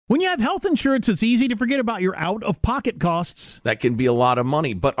When you have health insurance, it's easy to forget about your out-of-pocket costs. That can be a lot of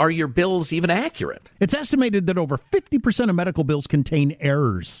money, but are your bills even accurate? It's estimated that over 50% of medical bills contain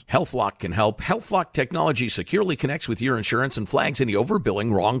errors. HealthLock can help. HealthLock technology securely connects with your insurance and flags any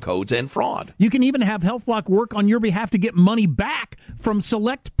overbilling, wrong codes, and fraud. You can even have HealthLock work on your behalf to get money back from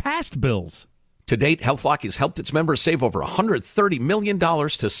select past bills. To date, HealthLock has helped its members save over $130 million.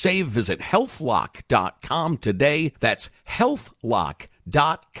 To save, visit healthlock.com today. That's healthlock.com.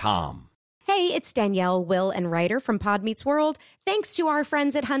 Hey, it's Danielle, Will, and Ryder from Pod Meets World. Thanks to our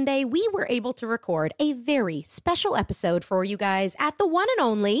friends at Hyundai, we were able to record a very special episode for you guys at the one and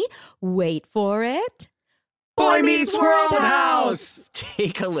only, wait for it, Boy Meets World House.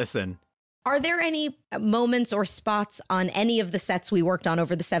 Take a listen. Are there any moments or spots on any of the sets we worked on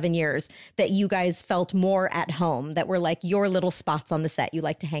over the 7 years that you guys felt more at home, that were like your little spots on the set you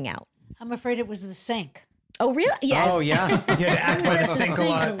like to hang out? I'm afraid it was the sink. Oh, really? Yes. Oh, yeah. You had to act by the sink a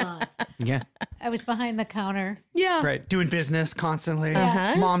lot. Yeah. I was behind the counter. Yeah. Right. Doing business constantly.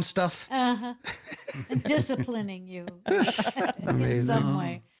 Uh-huh. Mom stuff. And disciplining you in Amazing. some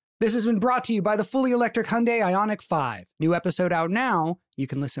way. This has been brought to you by the fully electric Hyundai Ioniq 5. New episode out now. You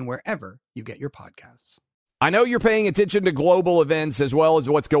can listen wherever you get your podcasts. I know you're paying attention to global events as well as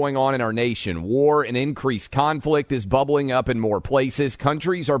what's going on in our nation. War and increased conflict is bubbling up in more places.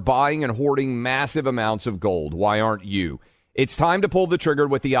 Countries are buying and hoarding massive amounts of gold. Why aren't you? It's time to pull the trigger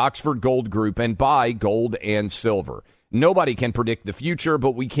with the Oxford Gold Group and buy gold and silver. Nobody can predict the future,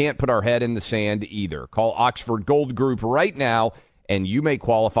 but we can't put our head in the sand either. Call Oxford Gold Group right now, and you may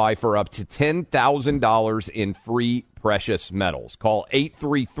qualify for up to $10,000 in free precious metals. Call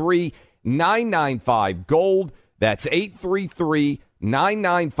 833-995-GOLD. That's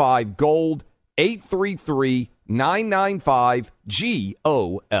 833-995-GOLD,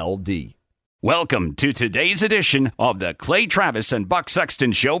 833-995-GOLD. Welcome to today's edition of the Clay Travis and Buck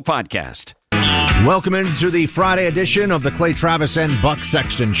Sexton Show podcast. Welcome into the Friday edition of the Clay Travis and Buck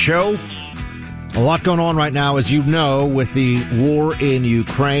Sexton Show. A lot going on right now, as you know, with the war in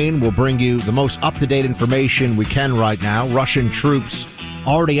Ukraine. We'll bring you the most up-to-date information we can right now. Russian troops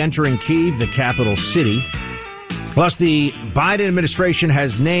already entering Kyiv, the capital city. Plus, the Biden administration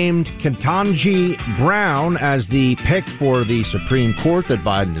has named Ketanji Brown as the pick for the Supreme Court that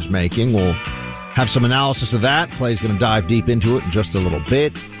Biden is making. We'll have some analysis of that. Clay's going to dive deep into it in just a little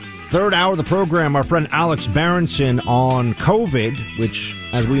bit. Third hour of the program, our friend Alex Berenson on COVID, which,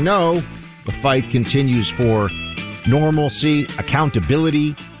 as we know, the fight continues for normalcy,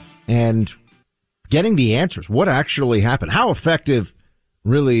 accountability, and getting the answers. What actually happened? How effective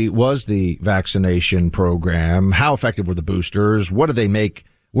really was the vaccination program? How effective were the boosters? What did they make?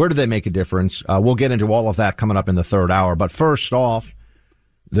 Where did they make a difference? We'll get into all of that coming up in the third hour. But first off,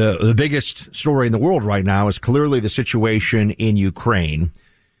 the biggest story in the world right now is clearly the situation in Ukraine.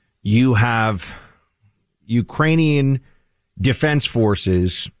 You have Ukrainian defense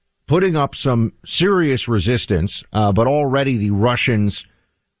forces putting up some serious resistance, but already the Russians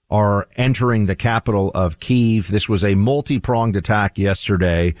are entering the capital of Kyiv. This was a multi-pronged attack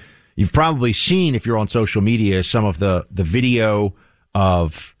yesterday. You've probably seen, if you're on social media, some of the video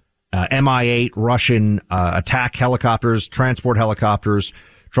of Mi-8 Russian attack helicopters, transport helicopters,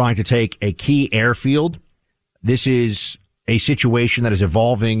 trying to take a key airfield. This is a situation that is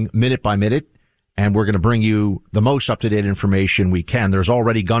evolving minute by minute, and we're going to bring you the most up-to-date information we can. There's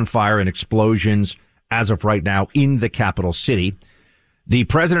already gunfire and explosions as of right now in the capital city. The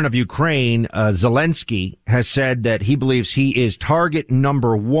president of Ukraine, Zelensky, has said that he believes he is target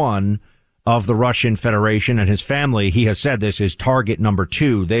number one of the Russian Federation, and his family, he has said this, is target number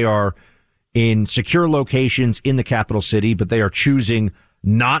two. They are in secure locations in the capital city, but they are choosing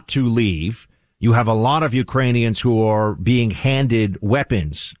not to leave. You have a lot of Ukrainians who are being handed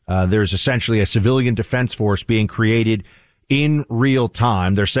weapons. There's essentially a civilian defense force being created in real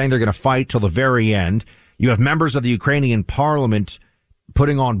time. They're saying they're going to fight till the very end. You have members of the Ukrainian parliament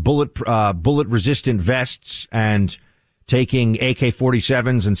putting on bullet-resistant vests and taking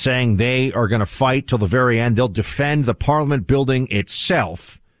AK-47s and saying they are going to fight till the very end. They'll defend the parliament building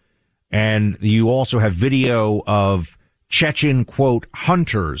itself. And you also have video of Chechen, quote,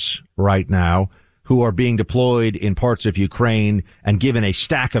 hunters right now who are being deployed in parts of Ukraine and given a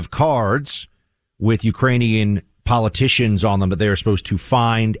stack of cards with Ukrainian politicians on them that they are supposed to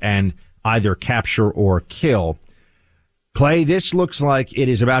find and either capture or kill. Clay, this looks like it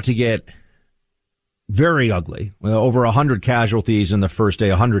is about to get very ugly. Well, over 100 casualties in the first day,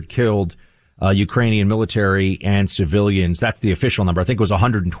 100 killed, Ukrainian military and civilians. That's the official number. I think it was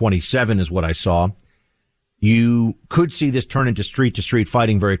 127 is what I saw. You could see this turn into street-to-street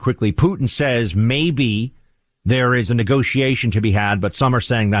fighting very quickly. Putin says maybe there is a negotiation to be had, but some are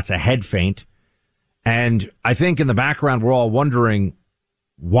saying that's a head feint. And I think in the background, we're all wondering,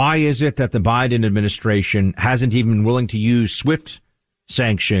 why is it that the Biden administration hasn't even been willing to use swift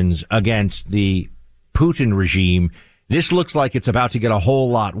sanctions against the Putin regime? This looks like it's about to get a whole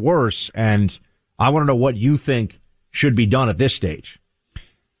lot worse, and I want to know what you think should be done at this stage.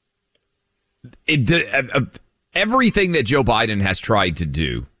 Everything that Joe Biden has tried to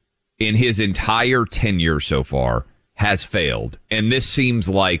do in his entire tenure so far has failed, and this seems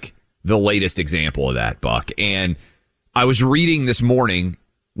like the latest example of that, Buck. And I was reading this morning,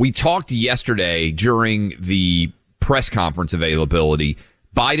 we talked yesterday during the press conference availability,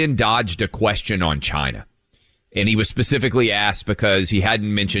 Biden dodged a question on China. And he was specifically asked because he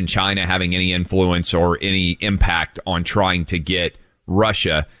hadn't mentioned China having any influence or any impact on trying to get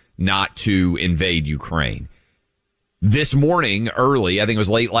Russia not to invade Ukraine. This morning, early, I think it was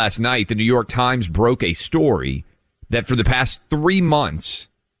late last night, the New York Times broke a story that for the past 3 months,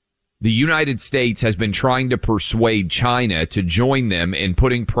 the United States has been trying to persuade China to join them in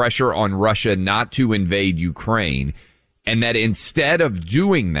putting pressure on Russia not to invade Ukraine. And that instead of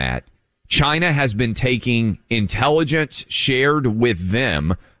doing that, China has been taking intelligence shared with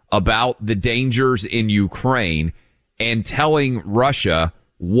them about the dangers in Ukraine and telling Russia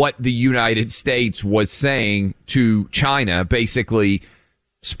what the United States was saying to China, basically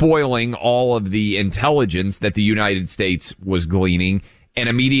spoiling all of the intelligence that the United States was gleaning and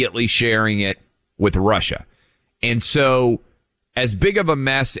immediately sharing it with Russia. And so, as big of a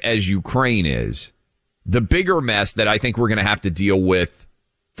mess as Ukraine is, the bigger mess that I think we're going to have to deal with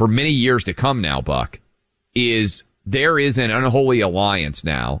for many years to come now, Buck, is there is an unholy alliance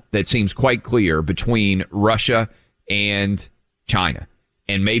now that seems quite clear between Russia and China.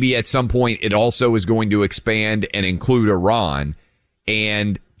 And maybe at some point it also is going to expand and include Iran.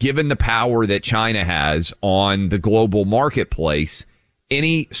 And given the power that China has on the global marketplace,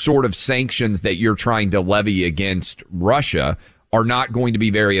 any sort of sanctions that you're trying to levy against Russia are not going to be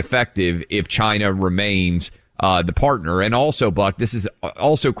very effective if China remains the partner. And also, Buck, this is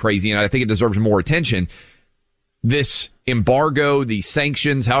also crazy, and I think it deserves more attention. This embargo, these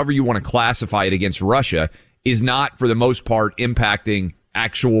sanctions, however you want to classify it against Russia, is not, for the most part, impacting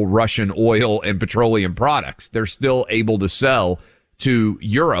actual Russian oil and petroleum products. They're still able to sell to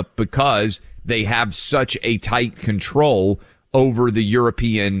Europe because they have such a tight control over the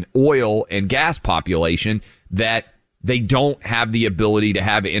European oil and gas population that they don't have the ability to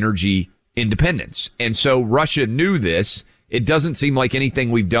have energy independence. And so Russia knew this. It doesn't seem like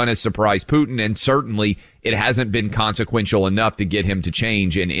anything we've done has surprised Putin, and certainly it hasn't been consequential enough to get him to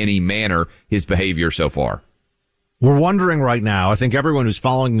change in any manner his behavior so far. We're wondering right now, I think everyone who's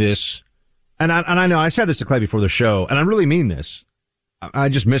following this, and I know I said this to Clay before the show, and I really mean this. I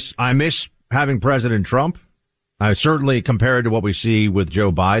miss having President Trump. I certainly compared to what we see with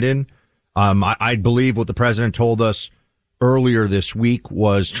Joe Biden. I believe what the president told us earlier this week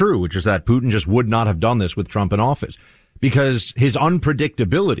was true, which is that Putin just would not have done this with Trump in office because his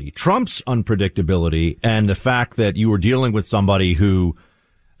unpredictability, Trump's unpredictability, and the fact that you were dealing with somebody who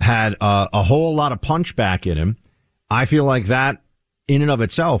had a whole lot of punch back in him. I feel like that in and of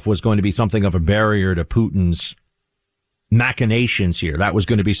itself was going to be something of a barrier to Putin's machinations here. That was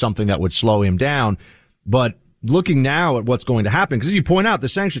going to be something that would slow him down. But looking now at what's going to happen, because as you point out, the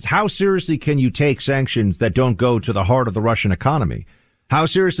sanctions, how seriously can you take sanctions that don't go to the heart of the Russian economy? How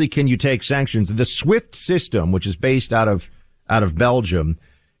seriously can you take sanctions? The SWIFT system, which is based out of Belgium,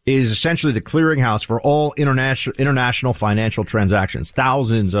 is essentially the clearinghouse for all international financial transactions.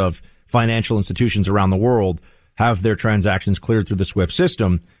 Thousands of financial institutions around the world have their transactions cleared through the SWIFT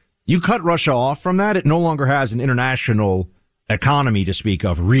system. You cut Russia off from that, it no longer has an international economy to speak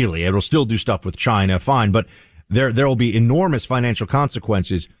of, really. It'll still do stuff with China, fine, but there will be enormous financial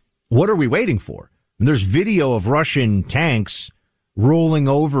consequences. What are we waiting for? And there's video of Russian tanks rolling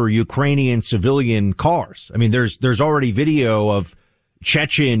over Ukrainian civilian cars. I mean, there's already video of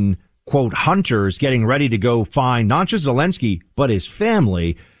Chechen, quote, hunters getting ready to go find not just Zelensky, but his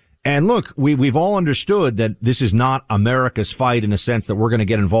family. And look, we've all understood that this is not America's fight in the sense that we're going to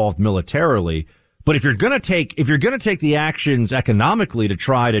get involved militarily. But if you're going to take the actions economically to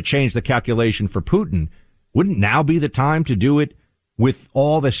try to change the calculation for Putin, wouldn't now be the time to do it with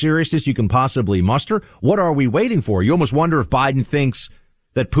all the seriousness you can possibly muster? What are we waiting for? You almost wonder if Biden thinks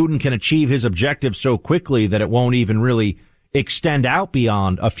that Putin can achieve his objective so quickly that it won't even really extend out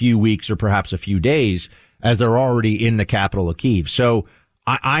beyond a few weeks or perhaps a few days, as they're already in the capital of Kyiv. So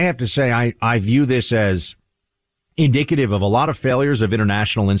I have to say, I view this as indicative of a lot of failures of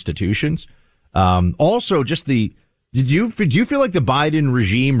international institutions. Also, just the Do you feel like the Biden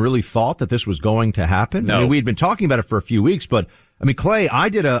regime really thought that this was going to happen? No. I mean, we had been talking about it for a few weeks, but I mean, Clay, I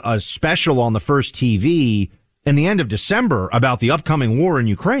did a special on the First TV in the end of December about the upcoming war in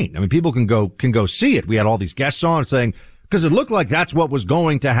Ukraine. I mean, people can go see it. We had all these guests on saying, because it looked like that's what was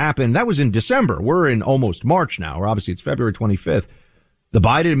going to happen. That was in December. We're in almost March now, or obviously it's February 25th. The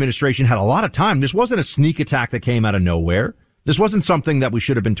Biden administration had a lot of time. This wasn't a sneak attack that came out of nowhere. This wasn't something that we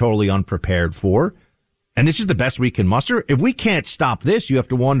should have been totally unprepared for. And this is the best we can muster. If we can't stop this, you have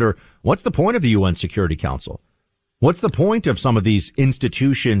to wonder, what's the point of the UN Security Council? What's the point of some of these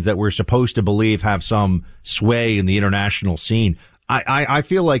institutions that we're supposed to believe have some sway in the international scene? I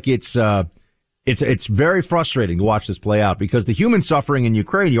feel like it's very frustrating to watch this play out because the human suffering in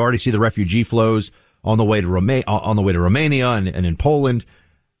Ukraine, you already see the refugee flows on the way to Romania and in Poland.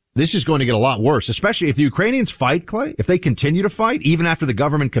 This is going to get a lot worse, especially if the Ukrainians fight, Clay. If they continue to fight, even after the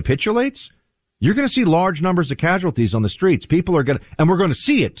government capitulates, you're going to see large numbers of casualties on the streets. People are going to, and we're going to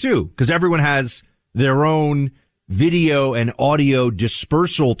see it too, because everyone has their own video and audio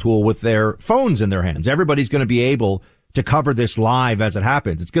dispersal tool with their phones in their hands. Everybody's going to be able to cover this live as it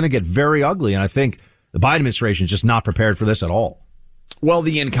happens. It's going to get very ugly. And I think the Biden administration is just not prepared for this at all. Well,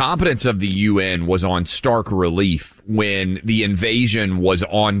 the incompetence of the UN was on stark relief when the invasion was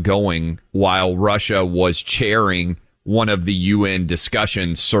ongoing while Russia was chairing one of the UN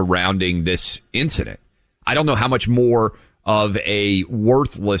discussions surrounding this incident. I don't know how much more of a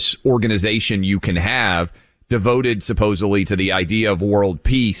worthless organization you can have devoted supposedly to the idea of world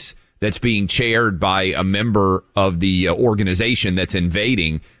peace that's being chaired by a member of the organization that's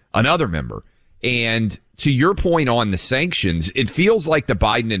invading another member. And to your point on the sanctions, it feels like the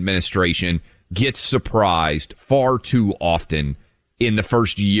Biden administration gets surprised far too often in the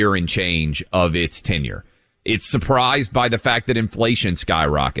first year and change of its tenure. It's surprised by the fact that inflation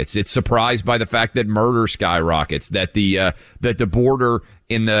skyrockets. It's surprised by the fact that murder skyrockets, that the border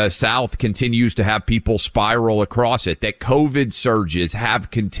in the South continues to have people spiral across it, that COVID surges have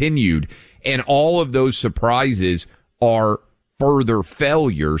continued. And all of those surprises are further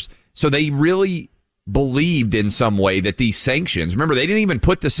failures. So they really believed in some way that these sanctions, remember, they didn't even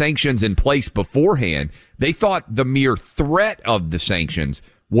put the sanctions in place beforehand. They thought the mere threat of the sanctions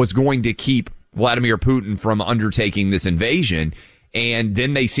was going to keep Vladimir Putin from undertaking this invasion. And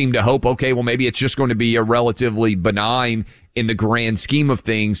then they seem to hope, okay, well, maybe it's just going to be a relatively benign, in the grand scheme of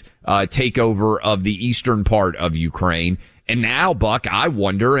things, takeover of the eastern part of Ukraine. And now, Buck, I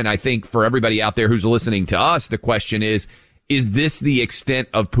wonder, and I think for everybody out there who's listening to us, the question is this the extent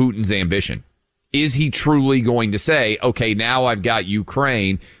of Putin's ambition? Is he truly going to say, okay, now I've got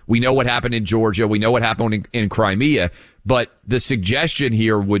Ukraine. We know what happened in Georgia. We know what happened in Crimea. But the suggestion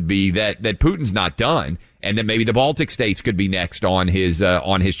here would be that Putin's not done, and that maybe the Baltic states could be next on his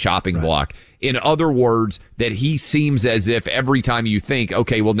chopping block. In other words, that he seems as if every time you think,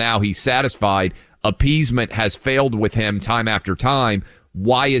 okay, well, now he's satisfied, appeasement has failed with him time after time.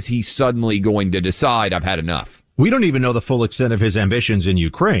 Why is he suddenly going to decide I've had enough? We don't even know the full extent of his ambitions in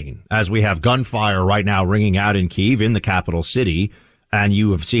Ukraine, as we have gunfire right now ringing out in Kyiv, in the capital city, and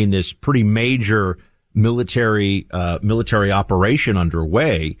you have seen this pretty major military operation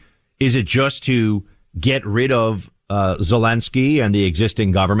underway. Is it just to get rid of Zelensky and the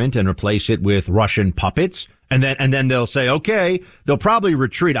existing government and replace it with Russian puppets? And then they'll say, okay, they'll probably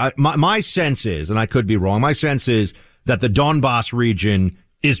retreat. My sense is, and I could be wrong, my sense is that the Donbas region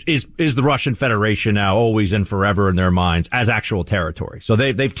is the Russian Federation now, always and forever in their minds, as actual territory. So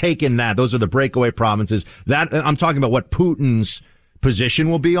they've taken that. Those are the breakaway provinces. That I'm talking about what Putin's position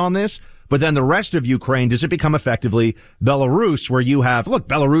will be on this. But then the rest of Ukraine, does it become effectively Belarus, where you have, look,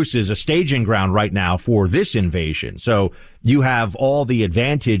 Belarus is a staging ground right now for this invasion. So you have all the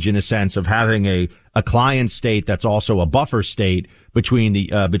advantage, in a sense, of having a client state that's also a buffer state between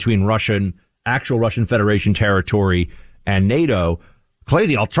between actual Russian Federation territory and NATO. Clay,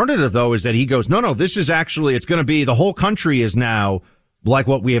 the alternative, though, is that he goes, no, this is actually, it's going to be, the whole country is now like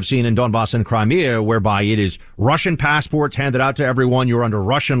what we have seen in Donbass and Crimea, whereby it is Russian passports handed out to everyone. You're under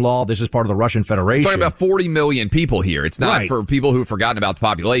Russian law. This is part of the Russian Federation. We're talking about 40 million people here. It's not for people who've forgotten about the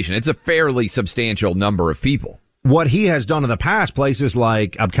population. It's a fairly substantial number of people. What he has done in the past, places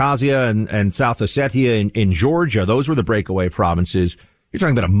like Abkhazia and South Ossetia in Georgia, those were the breakaway provinces. You're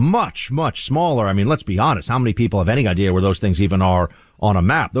talking about a much, much smaller. I mean, let's be honest. How many people have any idea where those things even are on a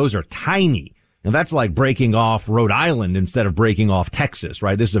map? Those are tiny. And that's like breaking off Rhode Island instead of breaking off Texas,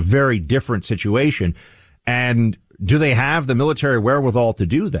 right? This is a very different situation. And do they have the military wherewithal to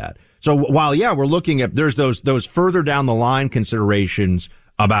do that? So while, we're looking at, there's those further down the line considerations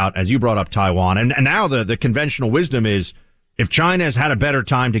about, as you brought up, Taiwan. And now the conventional wisdom is, if China has had a better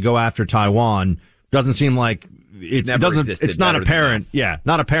time to go after Taiwan, doesn't seem like it's not apparent. Yeah,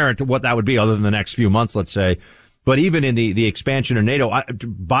 not apparent what that would be other than the next few months, let's say. But even in the expansion of NATO,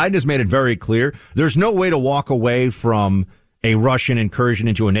 Biden has made it very clear there's no way to walk away from a Russian incursion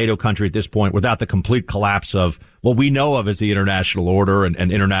into a NATO country at this point without the complete collapse of what we know of as the international order and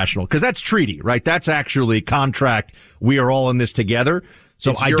international, because that's treaty, right? That's actually contract. We are all in this together.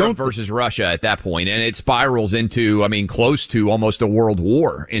 So it's Europe versus Russia at that point, and it spirals into, close to almost a world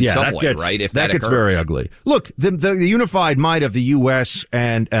war in some way, right? If that gets occurs. very ugly. Look, the unified might of the U.S.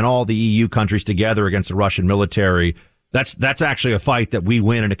 and all the EU countries together against the Russian military, that's actually a fight that we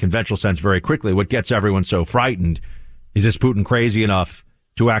win in a conventional sense very quickly. What gets everyone so frightened is this Putin crazy enough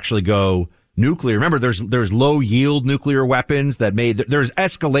to actually go nuclear? Remember, there's low yield nuclear weapons there's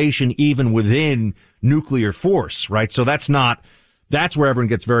escalation even within nuclear force, right? So that's where everyone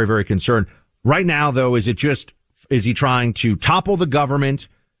gets very, very concerned. Right now, though, is he trying to topple the government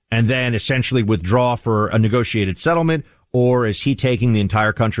and then essentially withdraw for a negotiated settlement? Or is he taking the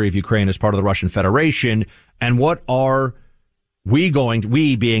entire country of Ukraine as part of the Russian Federation? And what are we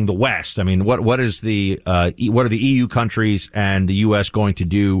being the West? what are the EU countries and the U.S. going to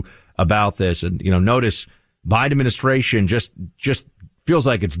do about this? And, notice Biden administration just feels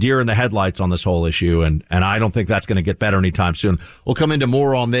like it's deer in the headlights on this whole issue, and I don't think that's going to get better anytime soon. We'll come into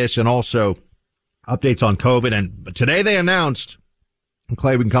more on this and also updates on COVID. And today they announced, and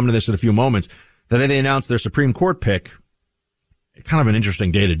Clay, we can come to this in a few moments, today they announced their Supreme Court pick. Kind of an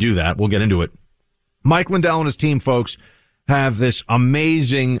interesting day to do that. We'll get into it. Mike Lindell and his team, folks, have this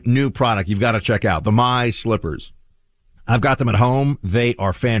amazing new product you've got to check out, the My Slippers. I've got them at home. They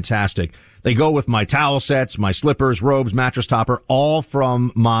are fantastic. They go with my towel sets, my slippers, robes, mattress topper, all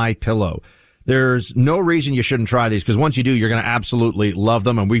from My Pillow. There's no reason you shouldn't try these, because once you do, you're going to absolutely love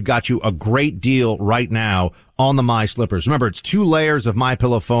them. And we've got you a great deal right now on the My Slippers. Remember, it's 2 layers of My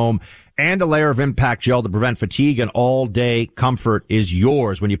Pillow foam and a layer of impact gel to prevent fatigue, and all-day comfort is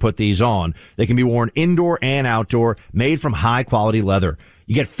yours when you put these on. They can be worn indoor and outdoor, made from high-quality leather.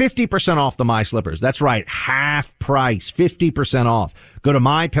 You get 50% off the My Slippers. That's right, half price, 50% off. Go to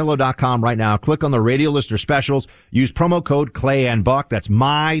MyPillow.com right now. Click on the radio listener specials. Use promo code Clay and Buck. That's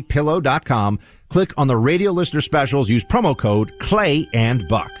MyPillow.com. Click on the radio listener specials. Use promo code Clay and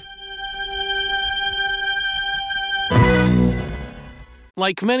Buck.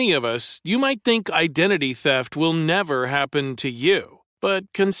 Like many of us, you might think identity theft will never happen to you. But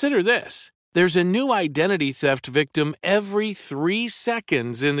consider this. There's a new identity theft victim every 3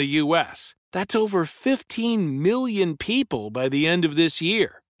 seconds in the U.S. That's over 15 million people by the end of this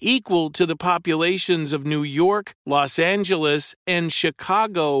year, equal to the populations of New York, Los Angeles, and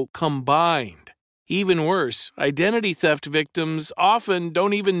Chicago combined. Even worse, identity theft victims often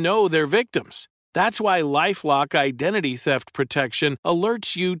don't even know they're victims. That's why LifeLock Identity Theft Protection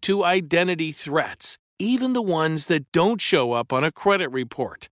alerts you to identity threats, even the ones that don't show up on a credit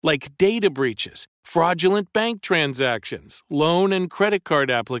report, like data breaches, fraudulent bank transactions, loan and credit card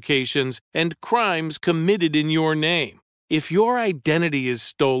applications, and crimes committed in your name. If your identity is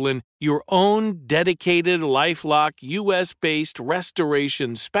stolen, your own dedicated LifeLock U.S.-based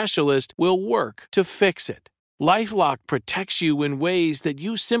restoration specialist will work to fix it. LifeLock protects you in ways that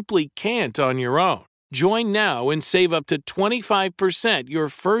you simply can't on your own. Join now and save up to 25% your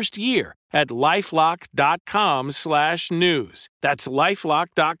first year at LifeLock.com/news. That's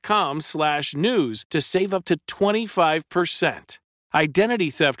LifeLock.com/news to save up to 25%. Identity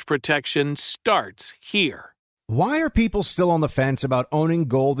theft protection starts here. Why are people still on the fence about owning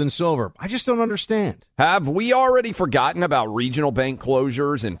gold and silver? I just don't understand. Have we already forgotten about regional bank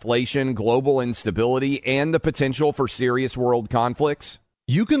closures, inflation, global instability, and the potential for serious world conflicts?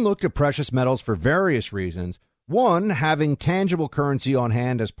 You can look to precious metals for various reasons. 1, having tangible currency on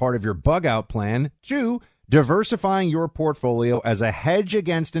hand as part of your bug-out plan. 2, diversifying your portfolio as a hedge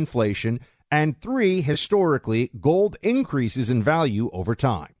against inflation. And 3, historically, gold increases in value over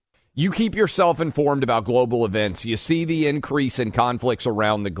time. You keep yourself informed about global events. You see the increase in conflicts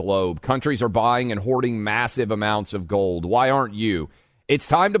around the globe. Countries are buying and hoarding massive amounts of gold. Why aren't you? It's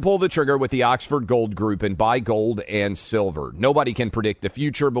time to pull the trigger with the Oxford Gold Group and buy gold and silver. Nobody can predict the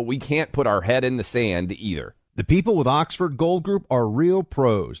future, but we can't put our head in the sand either. The people with Oxford Gold Group are real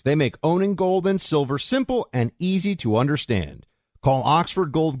pros. They make owning gold and silver simple and easy to understand. Call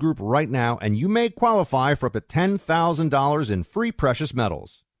Oxford Gold Group right now, and you may qualify for up to $10,000 in free precious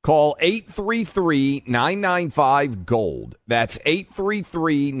metals. Call 833-995-GOLD. That's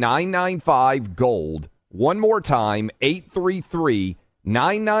 833-995-GOLD. One more time,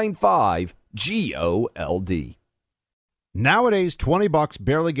 833-995-GOLD. Nowadays, $20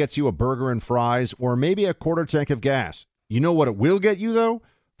 barely gets you a burger and fries or maybe a quarter tank of gas. You know what it will get you, though?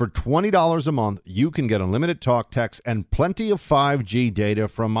 For $20 a month, you can get unlimited talk, text, and plenty of 5G data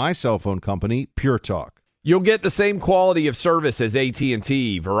from my cell phone company, Pure Talk. You'll get the same quality of service as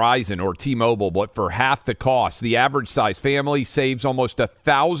AT&T, Verizon, or T-Mobile, but for half the cost. The average size family saves almost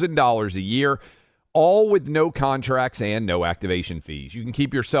 $1,000 a year, all with no contracts and no activation fees. You can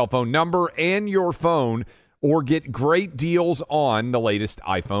keep your cell phone number and your phone, or get great deals on the latest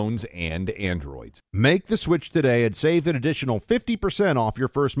iPhones and Androids. Make the switch today and save an additional 50% off your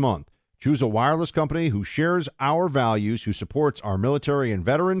first month. Choose a wireless company who shares our values, who supports our military and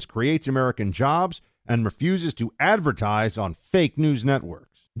veterans, creates American jobs, and refuses to advertise on fake news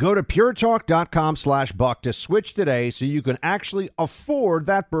networks. Go to puretalk.com/buck to switch today so you can actually afford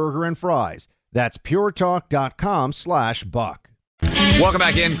that burger and fries. That's puretalk.com/buck. Welcome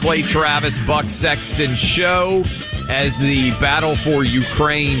back in, Clay Travis, Buck Sexton Show. As the battle for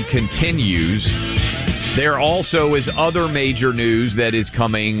Ukraine continues, there also is other major news that is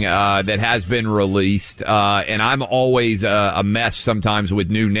coming that has been released. And I'm always a mess sometimes with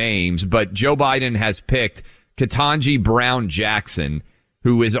new names, but Joe Biden has picked Ketanji Brown Jackson,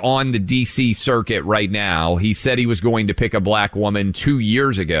 who is on the D.C. circuit right now. He said he was going to pick a black woman 2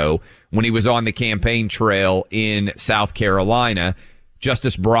 years ago when he was on the campaign trail in South Carolina.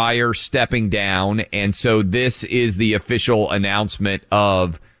 Justice Breyer stepping down, and so this is the official announcement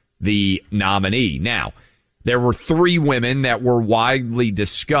of the nominee. Now, there were 3 women that were widely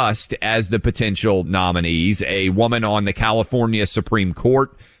discussed as the potential nominees: a woman on the California Supreme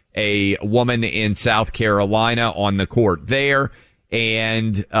Court, a woman in South Carolina on the court there,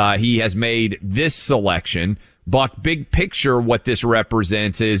 and he has made this selection. Buck, big picture, what this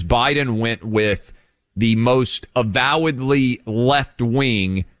represents is Biden went with the most avowedly left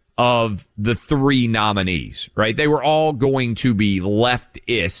wing of the 3 nominees, right? They were all going to be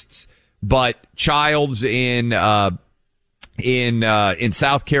leftists, but Childs in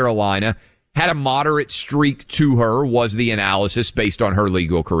South Carolina had a moderate streak to her, was the analysis based on her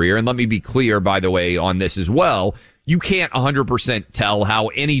legal career. And let me be clear, by the way, on this as well. You can't 100% tell how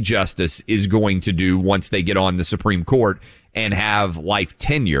any justice is going to do once they get on the Supreme Court and have life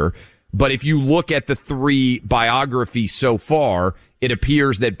tenure. But if you look at the 3 biographies so far, it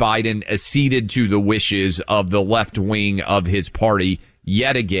appears that Biden acceded to the wishes of the left wing of his party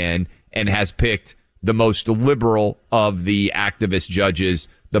yet again and has picked the most liberal of the activist judges,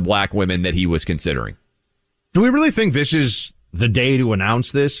 the black women that he was considering. Do we really think this is the day to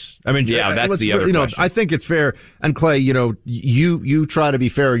announce this? I mean, yeah, that's the other question. I think it's fair. And Clay, you try to be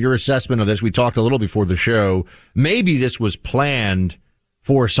fair. Your assessment of this, we talked a little before the show. Maybe this was planned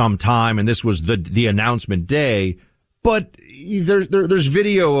for some time, and this was the announcement day. But there's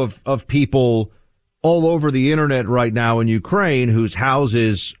video of people all over the internet right now in Ukraine whose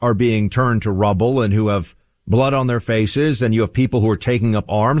houses are being turned to rubble and who have blood on their faces, and you have people who are taking up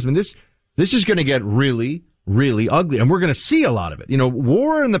arms. I mean, this is going to get really, really ugly, and we're going to see a lot of it.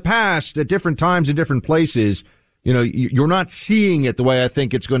 War in the past at different times in different places, you're not seeing it the way I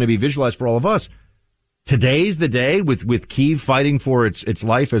think it's going to be visualized for all of us. Today's the day with Kyiv fighting for its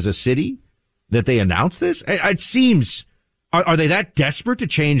life as a city that they announced this. It seems, are they that desperate to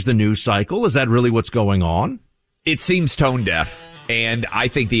change the news cycle? Is that really what's going on? It seems tone deaf. And I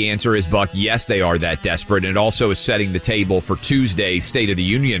think the answer is, Buck, yes, they are that desperate. And it also is setting the table for Tuesday's State of the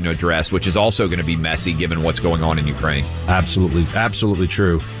Union address, which is also going to be messy given what's going on in Ukraine. Absolutely. Absolutely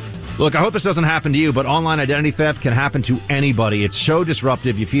true. Look, I hope this doesn't happen to you, but online identity theft can happen to anybody. It's so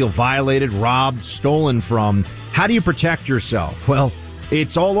disruptive. You feel violated, robbed, stolen from. How do you protect yourself? Well,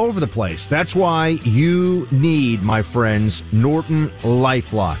 it's all over the place. That's why you need, my friends, Norton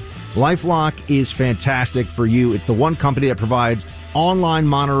LifeLock. LifeLock is fantastic for you. It's the one company that provides online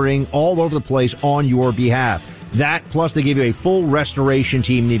monitoring all over the place on your behalf. That, plus they give you a full restoration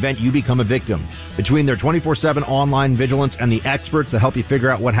team in the event you become a victim. Between their 24/7 online vigilance and the experts that help you figure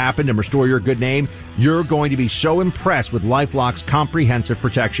out what happened and restore your good name, you're going to be so impressed with LifeLock's comprehensive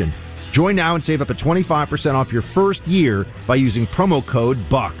protection. Join now and save up to 25% off your first year by using promo code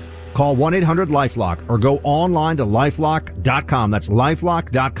BUCK. Call 1-800-LifeLock or go online to LifeLock.com. That's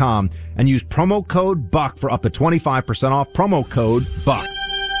LifeLock.com and use promo code BUCK for up to 25% off. Promo code BUCK.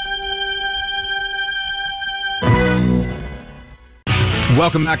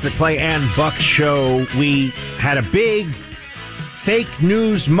 Welcome back to the Clay and Buck Show. We had a big fake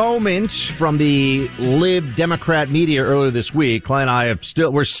news moment from the Lib Democrat media earlier this week. Clay and I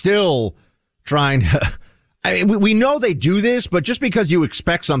we're still trying to. I mean, we know they do this, but just because you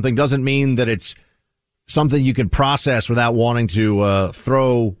expect something doesn't mean that it's something you can process without wanting to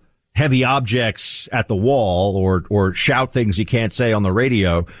throw heavy objects at the wall or shout things you can't say on the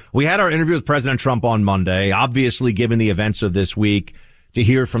radio. We had our interview with President Trump on Monday. Obviously, given the events of this week, to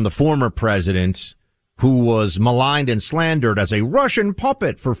hear from the former president, who was maligned and slandered as a Russian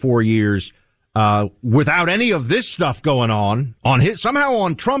puppet for 4 years, without any of this stuff going on somehow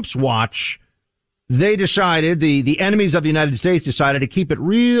on Trump's watch. They decided, the enemies of the United States decided to keep it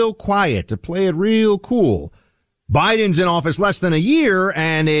real quiet, to play it real cool. Biden's in office less than a year,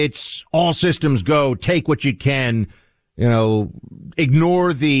 and it's all systems go, take what you can,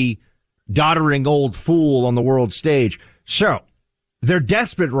 ignore the doddering old fool on the world stage. So they're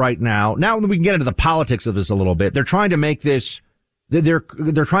desperate right now. Now we can get into the politics of this a little bit. They're trying to make this, they're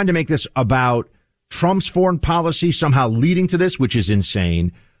trying to make this about Trump's foreign policy somehow leading to this, which is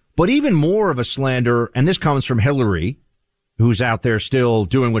insane. But even more of a slander, and this comes from Hillary, who's out there still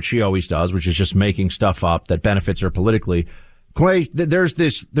doing what she always does, which is just making stuff up that benefits her politically. Clay, there's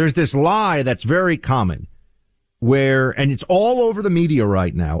this lie that's very common and it's all over the media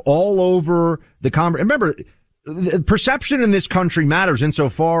right now, all over the remember, the perception in this country matters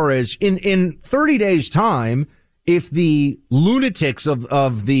insofar as in 30 days time, if the lunatics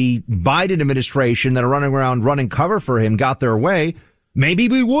of the Biden administration that are running around running cover for him got their way, maybe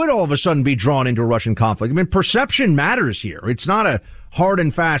we would all of a sudden be drawn into a Russian conflict. I mean, perception matters here. It's not a hard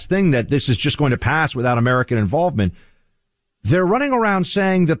and fast thing that this is just going to pass without American involvement. They're running around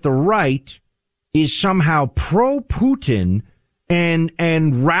saying that the right is somehow pro-Putin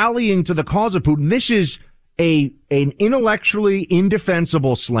and rallying to the cause of Putin. This is an intellectually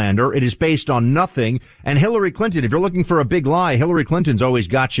indefensible slander. It is based on nothing. And Hillary Clinton, if you're looking for a big lie, Hillary Clinton's always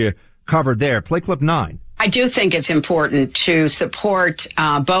got you covered there. Play clip 9. I do think it's important to support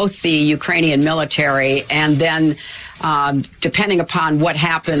both the Ukrainian military and then, depending upon what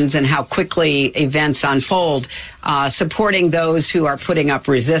happens and how quickly events unfold, supporting those who are putting up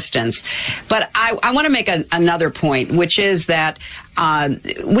resistance. But I want to make another point, which is that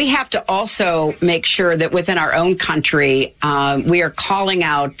we have to also make sure that within our own country, we are calling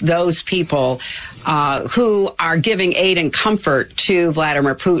out those people who are giving aid and comfort to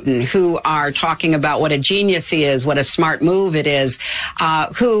Vladimir Putin, who are talking about what a genius he is, what a smart move it is,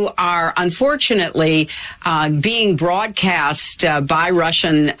 who are unfortunately being broadcast by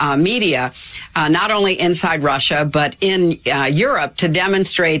Russian media, not only inside Russia, but in Europe, to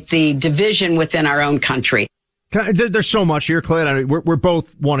demonstrate the division within our own country. There's so much here, Clay. We're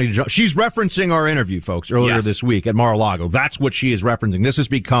both wanting to jump. She's referencing our interview, folks, earlier this week at Mar-a-Lago. That's what she is referencing. This has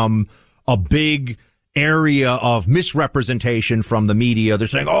become a big area of misrepresentation from the media. They're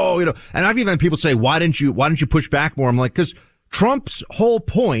saying, and I've even had people say, why didn't you push back more? I'm like, because Trump's whole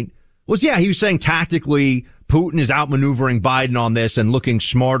point was, he was saying tactically Putin is outmaneuvering Biden on this and looking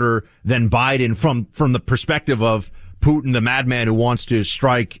smarter than Biden from the perspective of Putin, the madman who wants to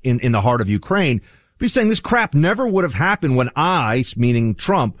strike in the heart of Ukraine. But he's saying this crap never would have happened when I, meaning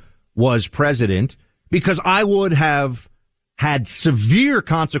Trump, was president, because I would have had severe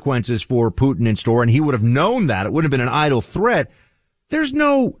consequences for Putin in store, and he would have known that. It wouldn't have been an idle threat. There's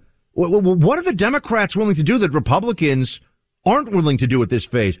no, what are the Democrats willing to do that Republicans aren't willing to do at this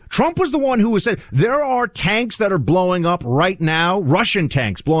phase? Trump was the one who said there are tanks that are blowing up right now, Russian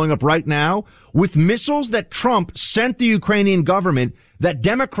tanks blowing up right now, with missiles that Trump sent the Ukrainian government that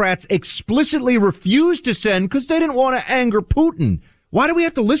Democrats explicitly refused to send because they didn't want to anger Putin. Why do we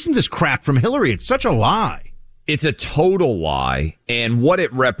have to listen to this crap from Hillary? It's such a lie. It's a total lie, and what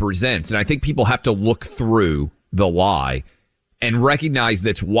it represents, and I think people have to look through the lie and recognize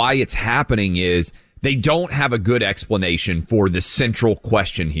that's why it's happening is they don't have a good explanation for the central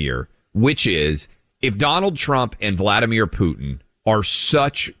question here, which is if Donald Trump and Vladimir Putin are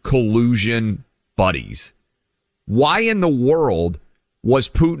such collusion buddies, why in the world was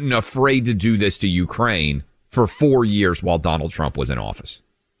Putin afraid to do this to Ukraine for 4 years while Donald Trump was in office?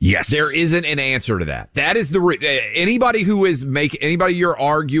 Yes. There isn't an answer to that. That is anybody who is anybody you're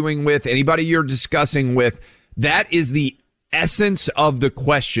arguing with, anybody you're discussing with, that is the essence of the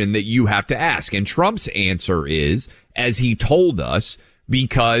question that you have to ask. And Trump's answer is, as he told us,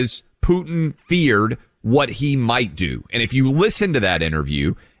 because Putin feared what he might do. And if you listen to that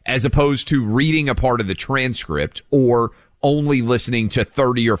interview, as opposed to reading a part of the transcript or only listening to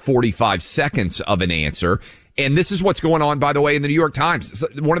 30 or 45 seconds of an answer, and this is what's going on, by the way, in the New York Times.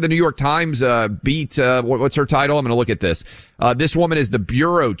 One of the New York Times what's her title? I'm going to look at this. This woman is the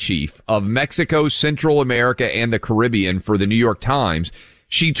bureau chief of Mexico, Central America, and the Caribbean for the New York Times.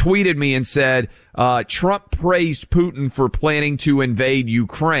 She tweeted me and said, Trump praised Putin for planning to invade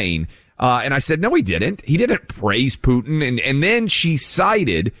Ukraine. And I said, no, he didn't. He didn't praise Putin. And then she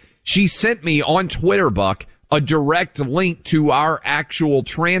sent me on Twitter, Buck, a direct link to our actual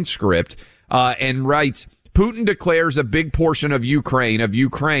transcript, and writes, Putin declares a big portion of Ukraine.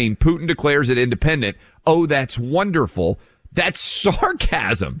 Putin declares it independent. Oh, that's wonderful. That's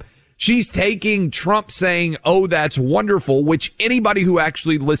sarcasm. She's taking Trump saying, oh, that's wonderful, which anybody who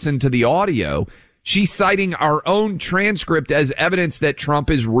actually listened to the audio, she's citing our own transcript as evidence that Trump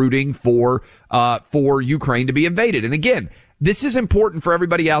is rooting for Ukraine to be invaded. And again, this is important for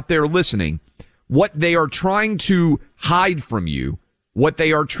everybody out there listening. What they are trying to hide from you, what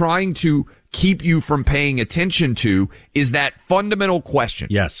they are trying to keep you from paying attention to is that fundamental question.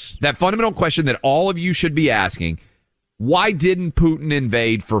 Yes. That fundamental question that all of you should be asking. Why didn't Putin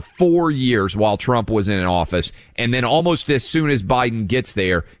invade for 4 years while Trump was in office? And then almost as soon as Biden gets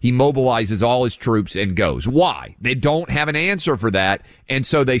there, he mobilizes all his troops and goes. Why? They don't have an answer for that. And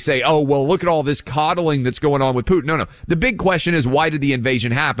so they say, oh, well, look at all this coddling that's going on with Putin. No. The big question is, why did the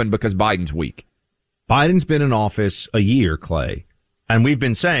invasion happen? Because Biden's weak. Biden's been in office a year, Clay. And we've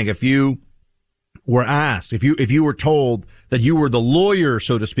been saying, if you were asked, if you were told that you were the lawyer,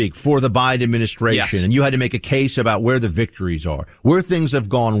 so to speak, for the Biden administration, yes, and you had to make a case about where the victories are, where things have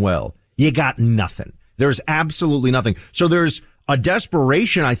gone well, you got nothing. There's absolutely nothing. So there's a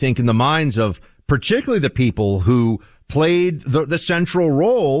desperation, I think, in the minds of particularly the people who played the central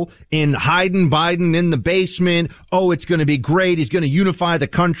role in hiding Biden in the basement. Oh, it's going to be great. He's going to unify the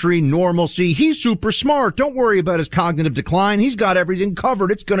country, normalcy. He's super smart. Don't worry about his cognitive decline. He's got everything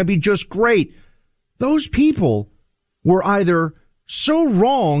covered. It's going to be just great. Those people were either so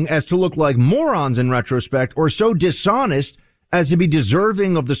wrong as to look like morons in retrospect or so dishonest as to be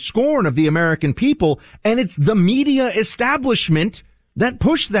deserving of the scorn of the American people. And it's the media establishment that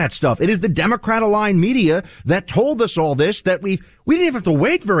pushed that stuff. It is the Democrat-aligned media that told us all this, that we didn't even have to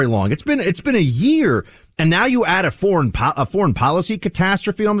wait very long. It's been a year. And now you add a foreign policy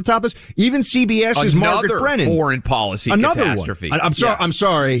catastrophe on the top of this. Even CBS's Margaret Brennan. Foreign policy catastrophe. One. I'm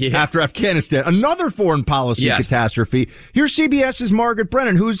sorry. Yeah. After Afghanistan, another foreign policy catastrophe. Here's CBS's Margaret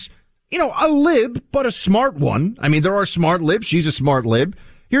Brennan, who's, a lib, but a smart one. I mean, there are smart libs. She's a smart lib.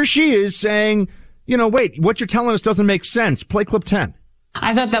 Here she is saying, wait, what you're telling us doesn't make sense. Play clip 10.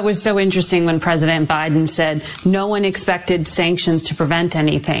 I thought that was so interesting when President Biden said no one expected sanctions to prevent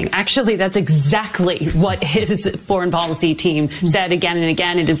anything. Actually, that's exactly what his foreign policy team said again and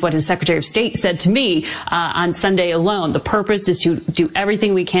again. It is what his Secretary of State said to me on Sunday alone. The purpose is to do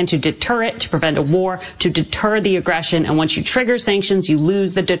everything we can to deter it, to prevent a war, to deter the aggression. And once you trigger sanctions, you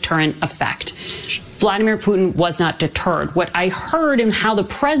lose the deterrent effect. Vladimir Putin was not deterred. What I heard and how the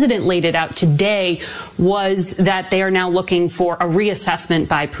president laid it out today was that they are now looking for a reassessment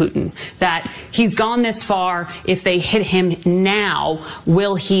by Putin, that he's gone this far. If they hit him now,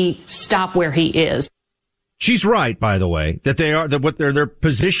 will he stop where he is? She's right, by the way, that their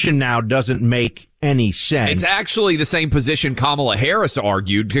position now doesn't make any sense. It's actually the same position Kamala Harris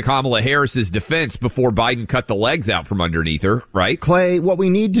argued to Kamala Harris's defense before Biden cut the legs out from underneath her, right? Clay, what we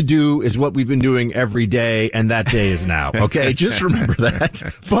need to do is what we've been doing every day, and that day is now. Okay, just remember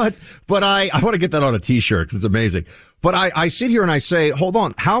that. But I want to get that on a T-shirt 'cause it's amazing. But I sit here and I say, hold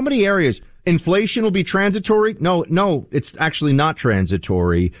on, how many areas? Inflation will be transitory? No, it's actually not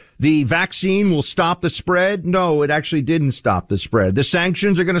transitory. The vaccine will stop the spread? No, it actually didn't stop the spread. The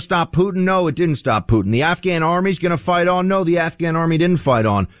sanctions are going to stop Putin? No, it didn't stop Putin. The Afghan army's going to fight on? No, the Afghan army didn't fight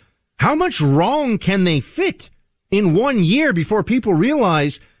on. How much wrong can they fit in 1 year before people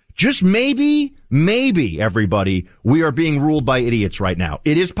realize just maybe, everybody, we are being ruled by idiots right now?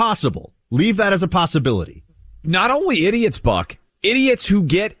 It is possible. Leave that as a possibility. Not only idiots, Buck. Idiots who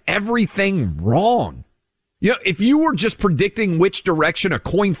get everything wrong. If you were just predicting which direction a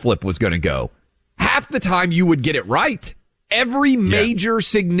coin flip was going to go, half the time you would get it right. Every major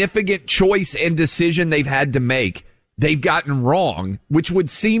significant choice and decision they've had to make, they've gotten wrong, which would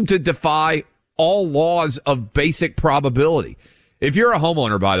seem to defy all laws of basic probability. If you're a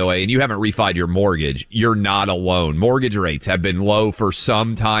homeowner, by the way, and you haven't refied your mortgage, you're not alone. Mortgage rates have been low for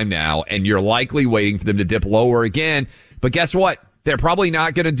some time now, and you're likely waiting for them to dip lower again. But guess what? They're probably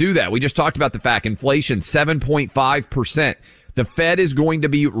not going to do that. We just talked about the fact inflation, 7.5%. The Fed is going to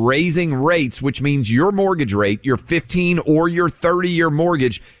be raising rates, which means your mortgage rate, your 15 or your 30-year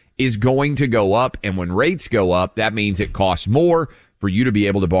mortgage is going to go up. And when rates go up, that means it costs more for you to be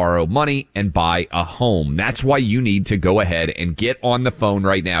able to borrow money and buy a home. That's why you need to go ahead and get on the phone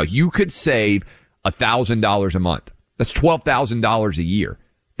right now. You could save $1,000 a month. That's $12,000 a year.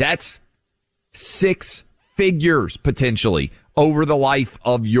 That's 6 figures potentially over the life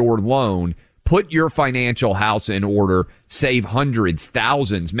of your loan. Put your financial house in order, save hundreds,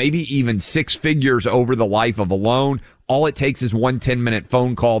 thousands, maybe even 6 figures over the life of a loan. All it takes is one 10-minute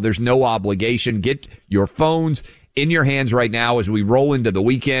phone call. There's no obligation. Get your phones in your hands right now as we roll into the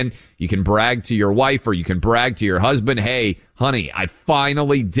weekend. You can brag to your wife or you can brag to your husband. Hey, honey, I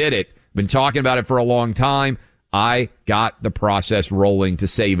finally did it. Been talking about it for a long time. I got the process rolling to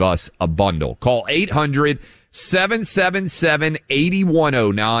save us a bundle. Call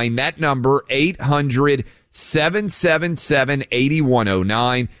 800-777-8109. That number,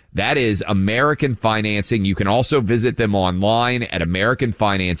 800-777-8109. That is American Financing. You can also visit them online at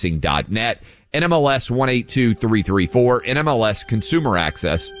americanfinancing.net. NMLS 182334,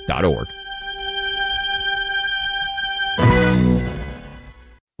 NMLSconsumeraccess.org.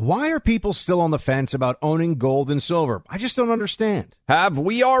 Why are people still on the fence about owning gold and silver? I just don't understand. Have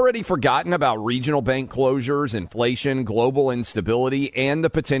we already forgotten about regional bank closures, inflation, global instability, and the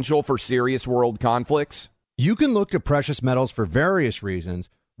potential for serious world conflicts? You can look to precious metals for various reasons.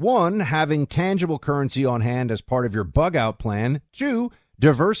 One, having tangible currency on hand as part of your bug-out plan. Two,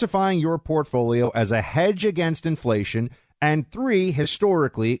 diversifying your portfolio as a hedge against inflation. And three,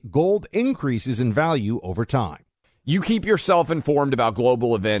 historically, gold increases in value over time. You keep yourself informed about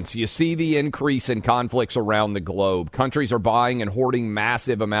global events. You see the increase in conflicts around the globe. Countries are buying and hoarding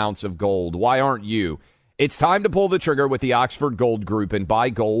massive amounts of gold. Why aren't you? It's time to pull the trigger with the Oxford Gold Group and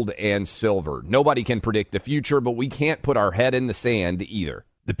buy gold and silver. Nobody can predict the future, but we can't put our head in the sand either.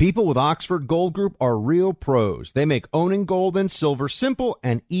 The people with Oxford Gold Group are real pros. They make owning gold and silver simple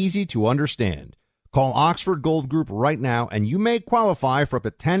and easy to understand. Call Oxford Gold Group right now, and you may qualify for up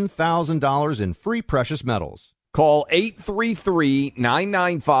to $10,000 in free precious metals. Call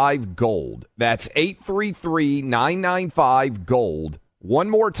 833-995-GOLD. That's 833-995-GOLD. One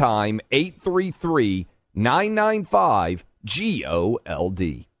more time,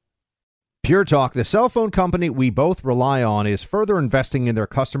 833-995-GOLD. Pure Talk, the cell phone company we both rely on, is further investing in their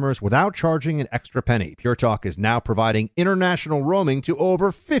customers without charging an extra penny. Pure Talk is now providing international roaming to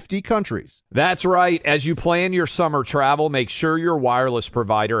over 50 countries. That's right. As you plan your summer travel, make sure your wireless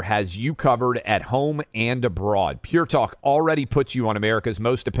provider has you covered at home and abroad. Pure Talk already puts you on America's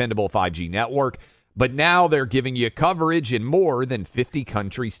most dependable 5G network, but now they're giving you coverage in more than 50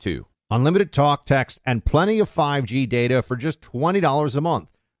 countries, too. Unlimited talk, text, and plenty of 5G data for just $20 a month.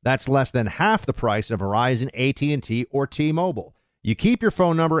 That's less than half the price of Verizon, AT&T, or T-Mobile. You keep your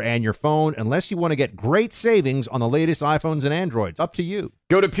phone number and your phone unless you want to get great savings on the latest iPhones and Androids. Up to you.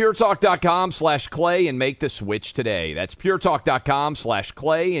 Go to puretalk.com/Clay and make the switch today. That's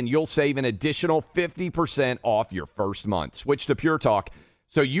puretalk.com/Clay, and you'll save an additional 50% off your first month. Switch to Pure Talk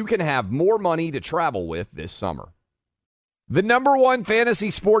so you can have more money to travel with this summer. The number one fantasy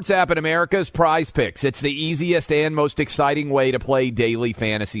sports app in America is Prize Picks. It's the easiest and most exciting way to play daily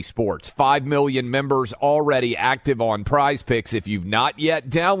fantasy sports. 5 million members already active on Prize Picks. If you've not yet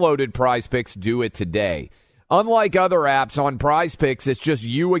downloaded Prize Picks, do it today. Unlike other apps, on Prize Picks, it's just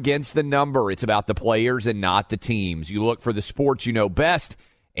you against the number. It's about the players and not the teams. You look for the sports you know best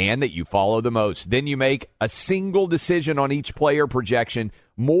and that you follow the most. Then you make a single decision on each player projection,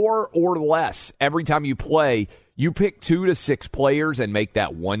 more or less. Every time you play, you pick 2 to 6 players and make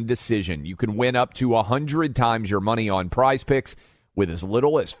that one decision. You can win up to 100 times your money on Prize Picks with as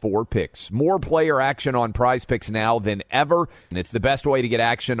little as 4 picks. More player action on Prize Picks now than ever, and it's the best way to get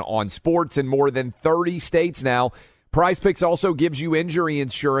action on sports in more than 30 states now. Prize Picks also gives you injury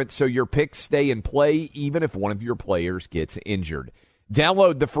insurance so your picks stay in play even if one of your players gets injured.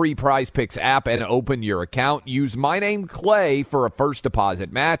 Download the free Prize Picks app and open your account. Use my name, Clay, for a first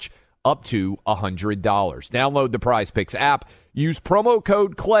deposit match up to $100. Download the Prize Picks app. Use promo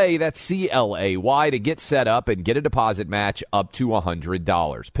code CLAY, that's C-L-A-Y, to get set up and get a deposit match up to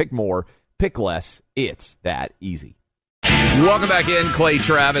 $100. Pick more, pick less. It's that easy. Welcome back in. Clay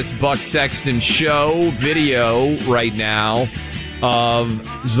Travis, Buck Sexton Show. Video right now of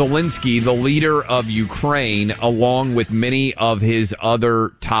Zelensky, the leader of Ukraine, along with many of his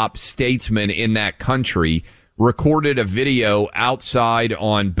other top statesmen in that country, recorded a video outside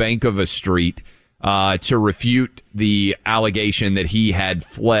on Bankova Street to refute the allegation that he had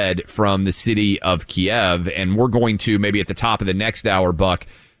fled from the city of Kiev. And we're going to, maybe at the top of the next hour, Buck,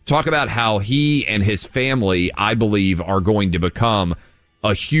 talk about how he and his family, I believe, are going to become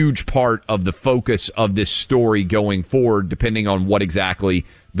a huge part of the focus of this story going forward, depending on what exactly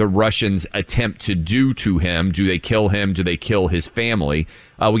the Russians attempt to do to him. Do they kill him? Do they kill his family?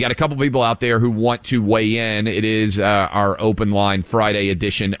 We got a couple people out there who want to weigh in. It is our Open Line Friday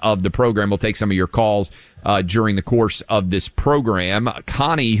edition of the program. We'll take some of your calls during the course of this program.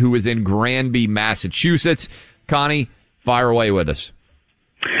 Connie, who is in Granby, Massachusetts. Connie, fire away with us.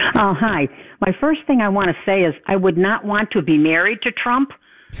 Oh, hi. My first thing I want to say is I would not want to be married to Trump,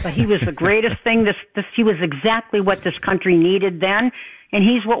 but he was the greatest thing. He was exactly what this country needed then, and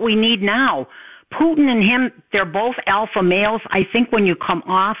he's what we need now. Putin and him, they're both alpha males. I think when you come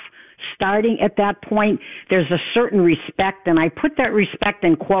off starting at that point, there's a certain respect, and I put that respect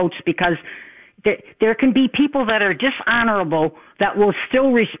in quotes because there can be people that are dishonorable that will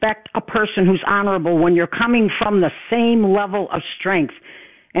still respect a person who's honorable when you're coming from the same level of strength.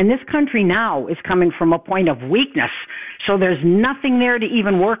 And this country now is coming from a point of weakness. So there's nothing there to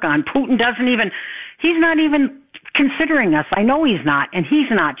even work on. Putin he's not even considering us. I know he's not, and he's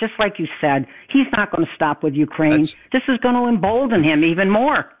not, just like you said. He's not going to stop with Ukraine. This is going to embolden him even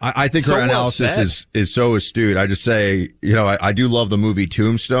more. I think her analysis is so astute. I just say, I do love the movie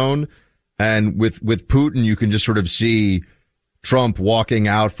Tombstone, and with Putin, you can just sort of see Trump walking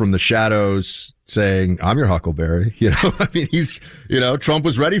out from the shadows saying, I'm your Huckleberry. I mean, Trump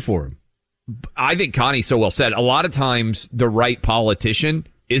was ready for him. I think Connie so well said. A lot of times the right politician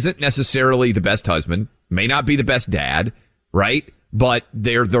isn't necessarily the best husband, may not be the best dad, right? But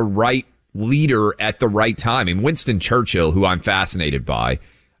they're the right leader at the right time. And Winston Churchill, who I'm fascinated by,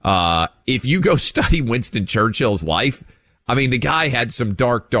 if you go study Winston Churchill's life, I mean, the guy had some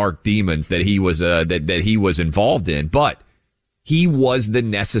dark demons that he was that he was involved in, but he was the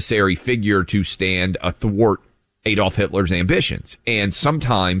necessary figure to stand athwart Adolf Hitler's ambitions. And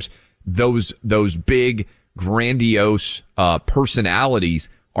sometimes those big, grandiose personalities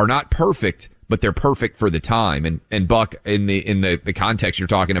are not perfect, but they're perfect for the time. And Buck, in the context you're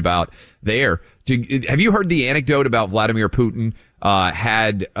talking about there, have you heard the anecdote about Vladimir Putin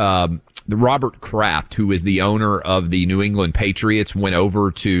had the Robert Kraft, who is the owner of the New England Patriots, went over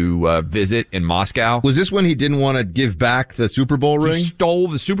to visit in Moscow? Was this when he didn't want to give back the Super Bowl ring? He stole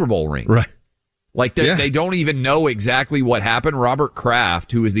the Super Bowl ring. Right. Like they don't even know exactly what happened. Robert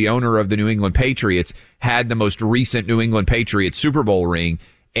Kraft, who is the owner of the New England Patriots, had the most recent New England Patriots Super Bowl ring,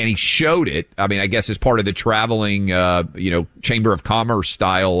 and he showed it. I mean, I guess as part of the traveling, Chamber of Commerce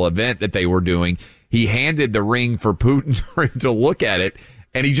style event that they were doing. He handed the ring for Putin to look at it,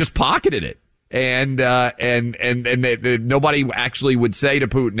 and he just pocketed it. And nobody actually would say to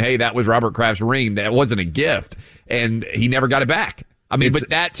Putin, "Hey, that was Robert Kraft's ring. That wasn't a gift," and he never got it back. I mean, but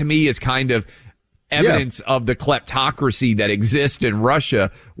that to me is kind of evidence of the kleptocracy that exists in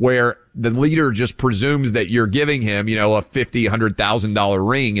Russia, where the leader just presumes that you're giving him, a $100,000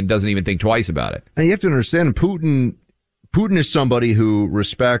 ring and doesn't even think twice about it. And you have to understand, Putin is somebody who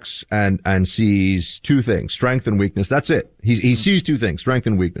respects and sees two things: strength and weakness. That's it. He sees two things: strength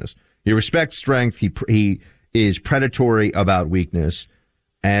and weakness. He respects strength. He is predatory about weakness.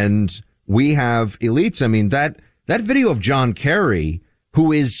 And we have elites. I mean, that video of John Kerry,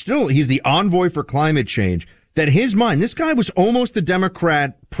 who is he's the envoy for climate change, that his mind, this guy was almost the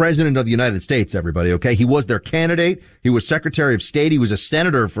Democrat president of the United States, everybody, okay? He was their candidate. He was Secretary of State. He was a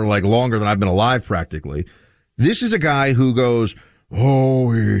senator for longer than I've been alive, practically. This is a guy who goes,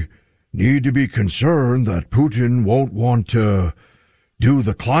 we need to be concerned that Putin won't want to do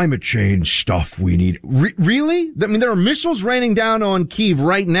the climate change stuff we need. Really? I mean, there are missiles raining down on Kyiv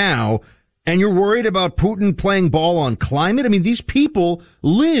right now, and you're worried about Putin playing ball on climate? I mean, these people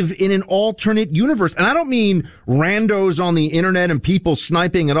live in an alternate universe. And I don't mean randos on the internet and people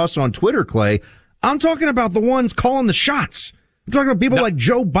sniping at us on Twitter, Clay. I'm talking about the ones calling the shots. I'm talking about people like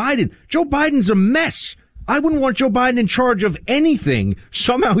Joe Biden. Joe Biden's a mess. I wouldn't want Joe Biden in charge of anything.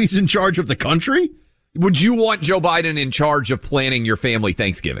 Somehow he's in charge of the country. Would you want Joe Biden in charge of planning your family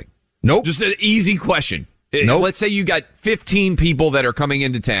Thanksgiving? Nope. Just an easy question. Nope. Let's say you got 15 people that are coming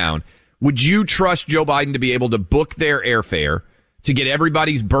into town. Would you trust Joe Biden to be able to book their airfare, to get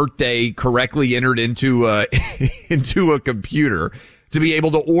everybody's birthday correctly entered into a computer, to be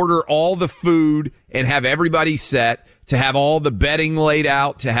able to order all the food and have everybody set, to have all the bedding laid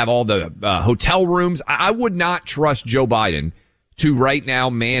out, to have all the hotel rooms? I would not trust Joe Biden to right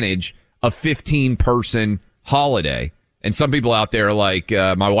now manage a 15-person holiday. And some people out there, like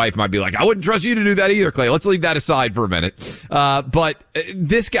my wife, might be like, I wouldn't trust you to do that either, Clay. Let's leave that aside for a minute. But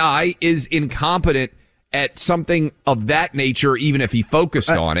this guy is incompetent at something of that nature, even if he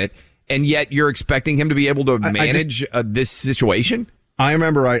focused on it. And yet you're expecting him to be able to manage this situation? I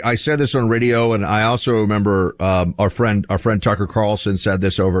remember I said this on radio, and I also remember our friend Tucker Carlson said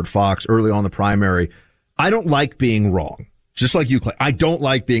this over at Fox early on in the primary. I don't like being wrong. Just like you, Clay. I don't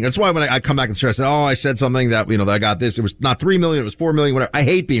like being. That's why when I come back and I said, I said something that, that I got this. It was not 3 million. It was 4 million, whatever. I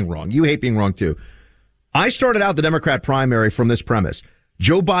hate being wrong. You hate being wrong, too. I started out the Democrat primary from this premise.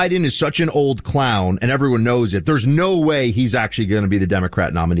 Joe Biden is such an old clown, and everyone knows it. There's no way he's actually going to be the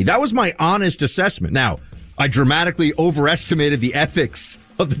Democrat nominee. That was my honest assessment. Now, I dramatically overestimated the ethics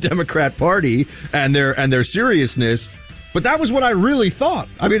of the Democrat Party and their seriousness, but that was what I really thought.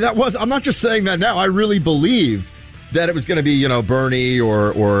 I mean, I'm not just saying that now. I really believed that it was going to be, Bernie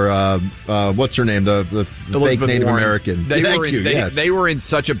or what's her name, the fake Native Warren. American. They were in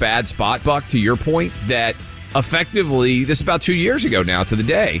such a bad spot, Buck, to your point, that effectively, this is about 2 years ago now to the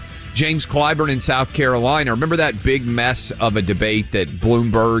day, James Clyburn in South Carolina. Remember that big mess of a debate that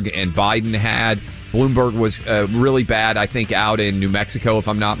Bloomberg and Biden had? Bloomberg was really bad, I think, out in New Mexico, if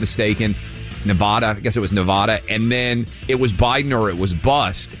I'm not mistaken. Nevada, I guess it was Nevada. And then it was Biden or it was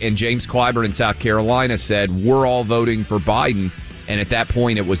bust. And James Clyburn in South Carolina said, we're all voting for Biden. And at that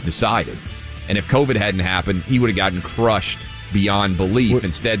point, it was decided. And if COVID hadn't happened, he would have gotten crushed beyond belief.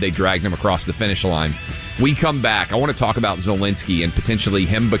 Instead, they dragged him across the finish line. We come back. I want to talk about Zelensky and potentially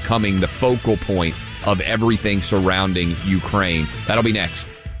him becoming the focal point of everything surrounding Ukraine. That'll be next.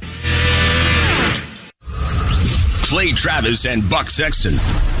 Clay Travis and Buck Sexton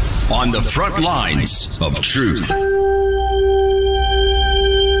on the front lines of truth.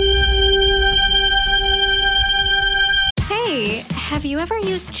 Hey, have you ever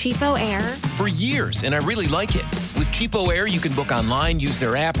used Cheapo Air? For years, and I really like it. With Cheapo Air, you can book online, use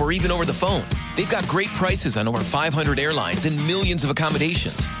their app, or even over the phone. They've got great prices on over 500 airlines and millions of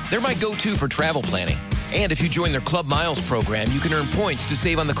accommodations. They're my go-to for travel planning. And if you join their Club Miles program, you can earn points to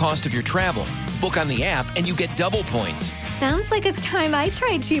save on the cost of your travel. Book on the app, and you get double points. Sounds like it's time I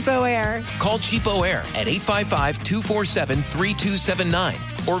tried Cheapo Air. Call Cheapo Air at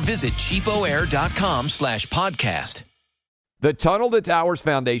 855-247-3279 or visit cheapoair.com/podcast. The Tunnel to Towers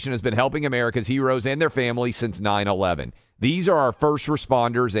Foundation has been helping America's heroes and their families since 9/11. These are our first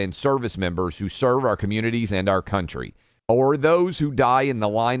responders and service members who serve our communities and our country, or those who die in the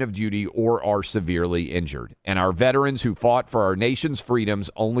line of duty or are severely injured, and our veterans who fought for our nation's freedoms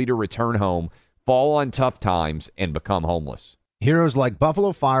only to return home, fall on tough times, and become homeless. Heroes like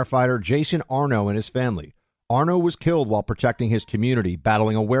Buffalo firefighter Jason Arno and his family. Arno was killed while protecting his community,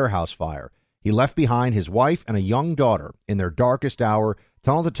 battling a warehouse fire. He left behind his wife and a young daughter. In their darkest hour,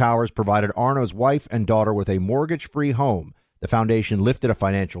 Tunnel to Towers provided Arno's wife and daughter with a mortgage-free home. The foundation lifted a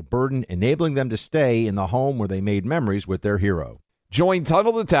financial burden, enabling them to stay in the home where they made memories with their hero. Join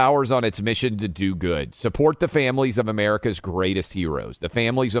Tunnel to Towers on its mission to do good. Support the families of America's greatest heroes, the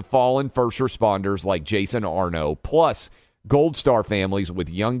families of fallen first responders like Jason Arno, plus Gold Star families with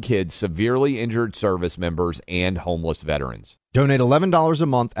young kids, severely injured service members, and homeless veterans. Donate $11 a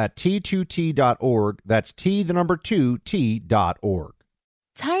month at T2T.org. That's T2T.org.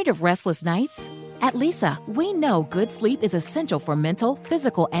 Tired of restless nights? At Leesa, we know good sleep is essential for mental,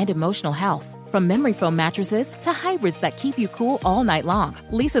 physical, and emotional health. From memory foam mattresses to hybrids that keep you cool all night long,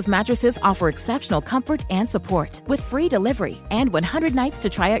 Leesa's mattresses offer exceptional comfort and support with free delivery and 100 nights to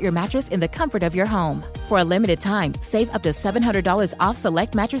try out your mattress in the comfort of your home. For a limited time, save up to $700 off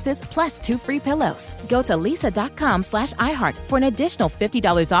select mattresses plus 2 free pillows. Go to Leesa.com/iHeart for an additional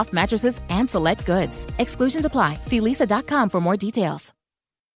 $50 off mattresses and select goods. Exclusions apply. See Leesa.com for more details.